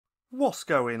What's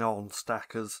going on,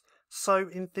 stackers? So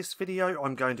in this video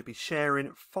I'm going to be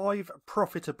sharing 5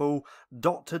 profitable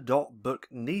dot-to-dot book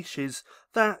niches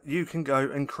that you can go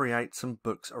and create some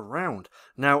books around.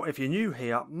 Now if you're new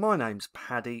here, my name's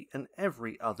Paddy, and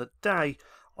every other day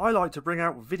I like to bring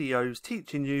out videos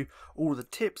teaching you all the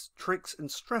tips, tricks and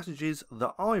strategies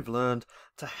that I've learned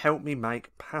to help me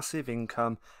make passive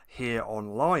income here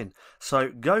online. So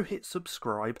go hit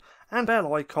subscribe and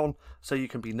bell icon so you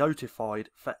can be notified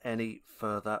for any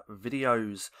further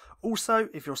videos. Also,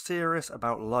 if you're serious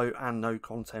about low and no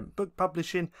content book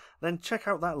publishing, then check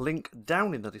out that link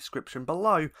down in the description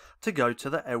below to go to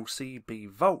the LCB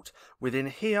Vault. Within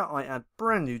here I add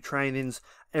brand new trainings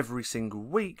every single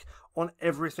week on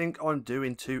everything I'm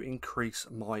doing to increase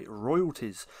my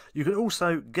royalties. You can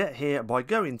also get here by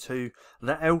going to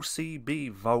the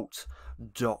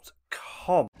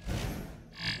lcbvault.com.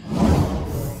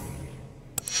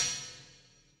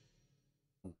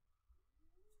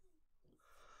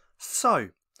 So,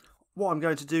 what I'm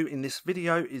going to do in this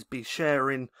video is be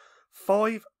sharing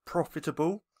 5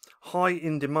 profitable, high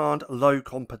in demand, low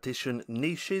competition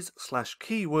niches /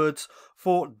 keywords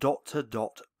for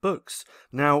dot-to-dot books.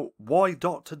 Now, why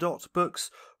dot-to-dot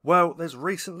books? Well, there's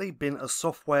recently been a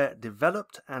software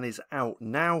developed and is out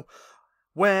now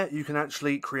where you can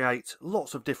actually create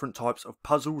lots of different types of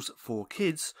puzzles for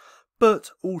kids,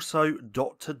 but also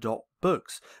dot-to-dot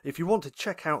books. If you want to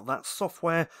check out that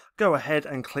software, go ahead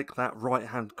and click that right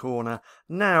hand corner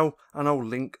now and I'll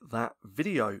link that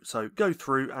video. So go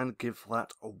through and give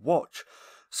that a watch.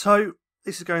 So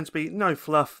this is going to be no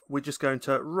fluff. We're just going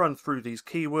to run through these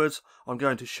keywords. I'm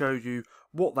going to show you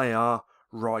what they are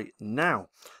right now.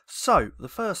 So the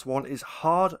first one is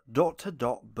hard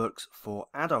dot-to-dot books for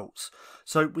adults.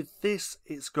 So with this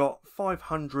it's got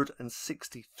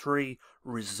 563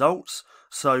 results,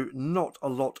 so not a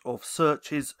lot of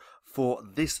searches for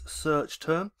this search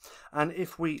term. And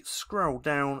if we scroll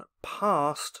down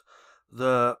past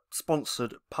the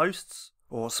sponsored posts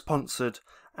or sponsored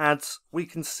ads, we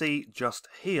can see just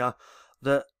here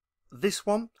that this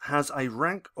one has a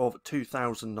rank of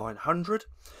 2,900.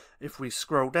 If we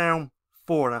scroll down,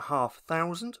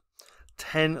 4,500,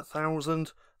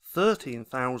 10,000,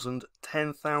 13,000,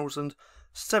 10,000,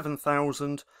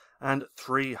 7,000 and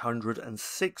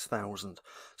 306,000.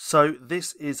 So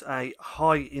this is a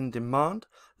high in demand,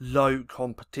 low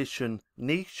competition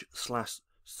niche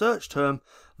 / search term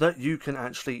that you can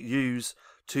actually use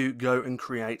to go and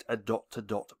create a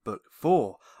dot-to-dot book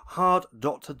for. Hard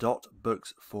dot-to-dot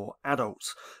books for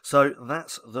adults. So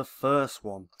that's the first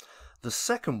one. The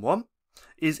second one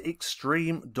is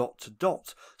extreme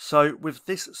dot-to-dot. So with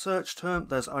this search term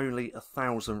there's only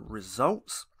 1,000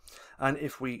 results, and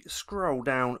if we scroll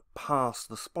down past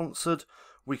the sponsored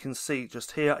we can see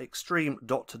just here extreme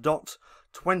dot-to-dot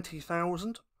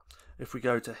 20,000. If we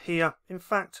go to here, in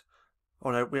fact,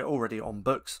 oh no, we're already on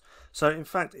books, so in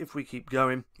fact if we keep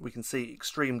going we can see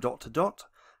extreme dot-to-dot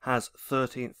has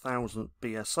 13,000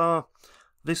 BSR,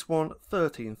 this one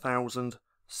 13,000,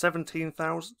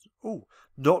 17,000. Oh,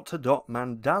 dot-to-dot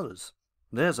mandalas.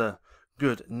 There's a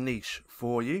good niche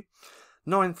for you.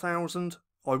 9,000.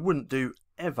 I wouldn't do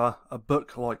ever a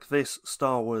book like this,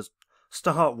 Star Wars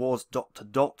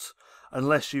dot-to-dot,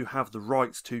 unless you have the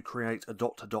rights to create a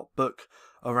dot-to-dot book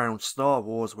around Star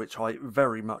Wars, which I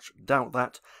very much doubt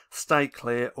that. Stay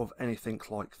clear of anything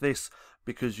like this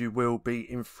because you will be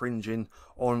infringing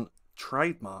on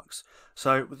trademarks.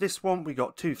 So with this one we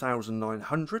got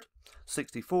 2,900,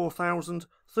 64,000,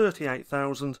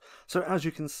 38,000. So as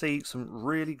you can see, some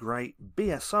really great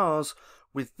BSRs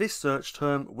with this search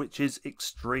term, which is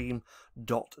extreme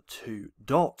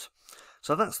dot-to-dot.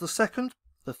 So that's the second.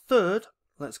 The third,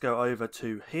 let's go over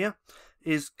to here,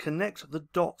 is connect the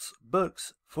dots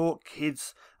books for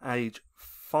kids age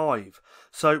 5.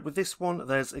 So with this one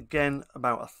there's again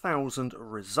about 1,000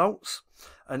 results,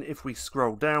 and if we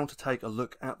scroll down to take a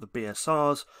look at the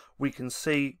BSRs we can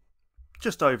see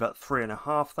just over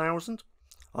 3,500.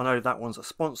 I know that one's a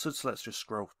sponsored, so let's just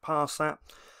scroll past that.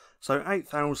 So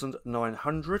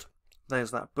 8,900,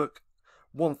 there's that book.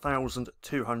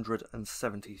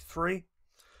 1,273.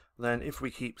 Then if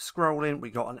we keep scrolling we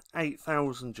got an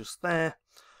 8,000 just there.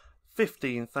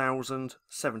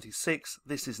 15,076.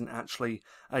 This isn't actually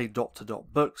a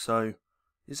dot-to-dot book, so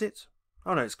is it?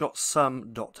 Oh no, it's got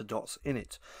some dot-to-dots in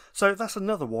it. So that's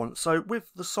another one. So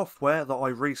with the software that I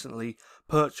recently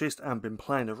purchased and been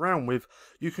playing around with,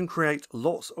 you can create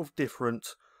lots of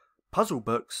different puzzle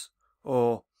books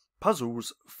or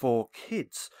puzzles for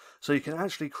kids. So you can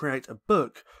actually create a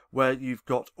book where you've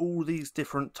got all these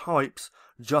different types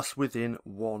just within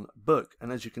one book.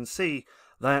 And as you can see,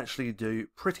 they actually do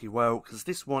pretty well, because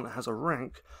this one has a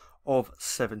rank of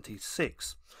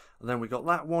 76. And then we got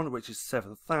that one, which is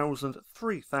 7,000,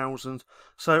 3,000.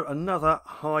 So another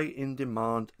high in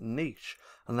demand niche,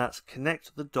 and that's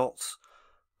connect the dots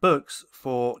books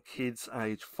for kids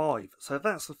age 5. So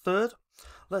that's the third.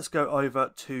 Let's go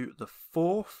over to the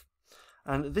fourth,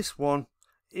 and this one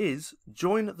is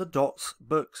join the dots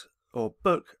books or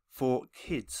book for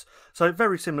kids. So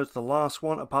very similar to the last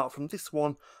one, apart from this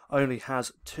one only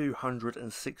has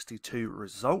 262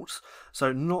 results.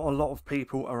 So not a lot of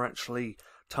people are actually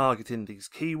targeting these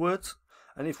keywords.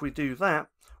 And if we do that,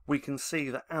 we can see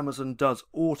that Amazon does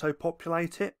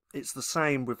auto-populate it. It's the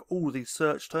same with all these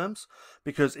search terms,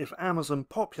 because if Amazon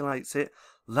populates it,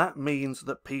 that means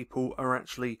that people are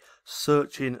actually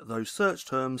searching those search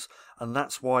terms, and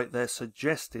that's why they're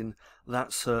suggesting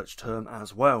that search term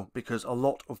as well, because a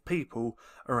lot of people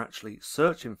are actually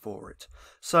searching for it.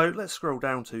 So let's scroll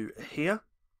down to here.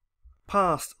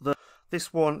 Past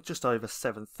this one, just over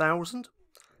 7,000.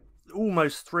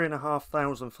 Almost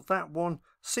 3,500 for that one,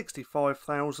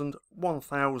 65,000,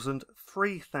 1,000,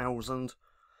 3,000,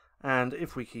 and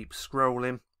if we keep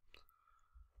scrolling,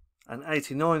 and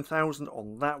 89,000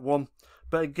 on that one.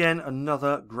 But again,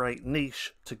 another great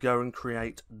niche to go and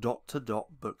create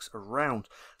dot-to-dot books around.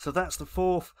 So that's the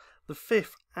fourth. The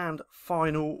fifth and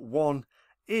final one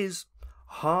is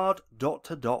hard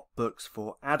dot-to-dot books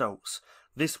for adults.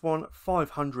 This one,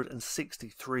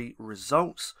 563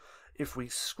 results. If we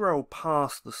scroll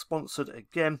past the sponsored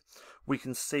again, we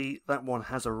can see that one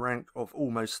has a rank of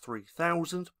almost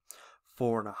 3,000,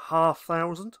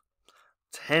 4,500,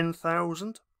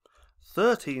 10,000,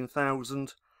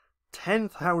 13,000,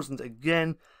 10,000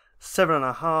 again,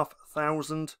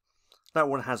 7,500. That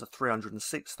one has a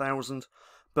 306,000,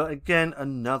 but again,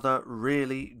 another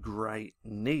really great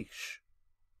niche.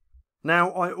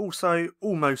 Now, I also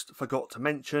almost forgot to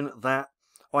mention that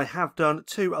I have done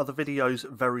 2 other videos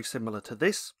very similar to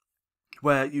this,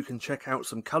 where you can check out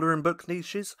some colouring book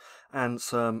niches and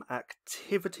some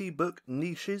activity book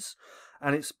niches,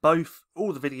 and it's both,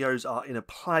 all the videos are in a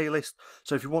playlist,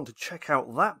 so if you want to check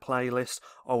out that playlist,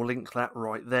 I'll link that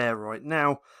right there right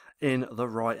now in the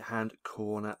right hand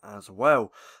corner as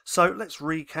well. So let's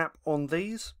recap on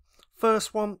these.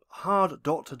 First one, hard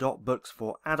dot-to-dot books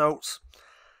for adults.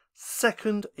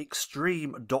 Second,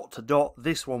 extreme dot-to-dot.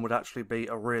 This one would actually be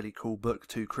a really cool book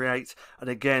to create, and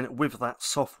again, with that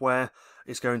software,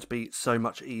 it's going to be so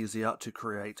much easier to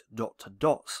create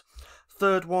dot-to-dots.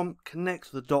 Third one,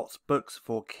 connect the dots books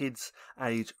for kids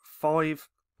age 5.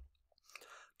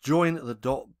 Join the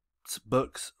dots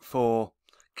books for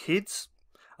kids.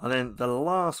 And then the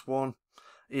last one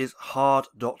is hard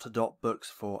dot-to-dot books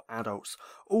for adults.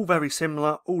 All very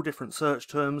similar, all different search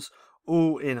terms,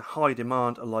 all in high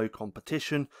demand and low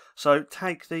competition. So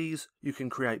take these, you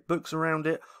can create books around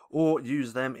it, or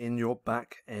use them in your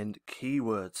back end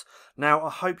keywords. Now, I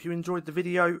hope you enjoyed the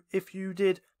video. If you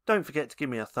did, don't forget to give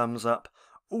me a thumbs up.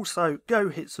 Also, go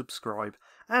hit subscribe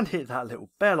and hit that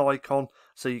little bell icon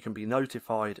so you can be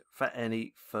notified for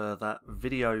any further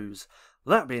videos.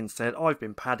 That being said, I've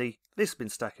been Paddy, this has been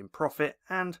Stacking Profit,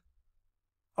 and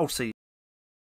I'll see you.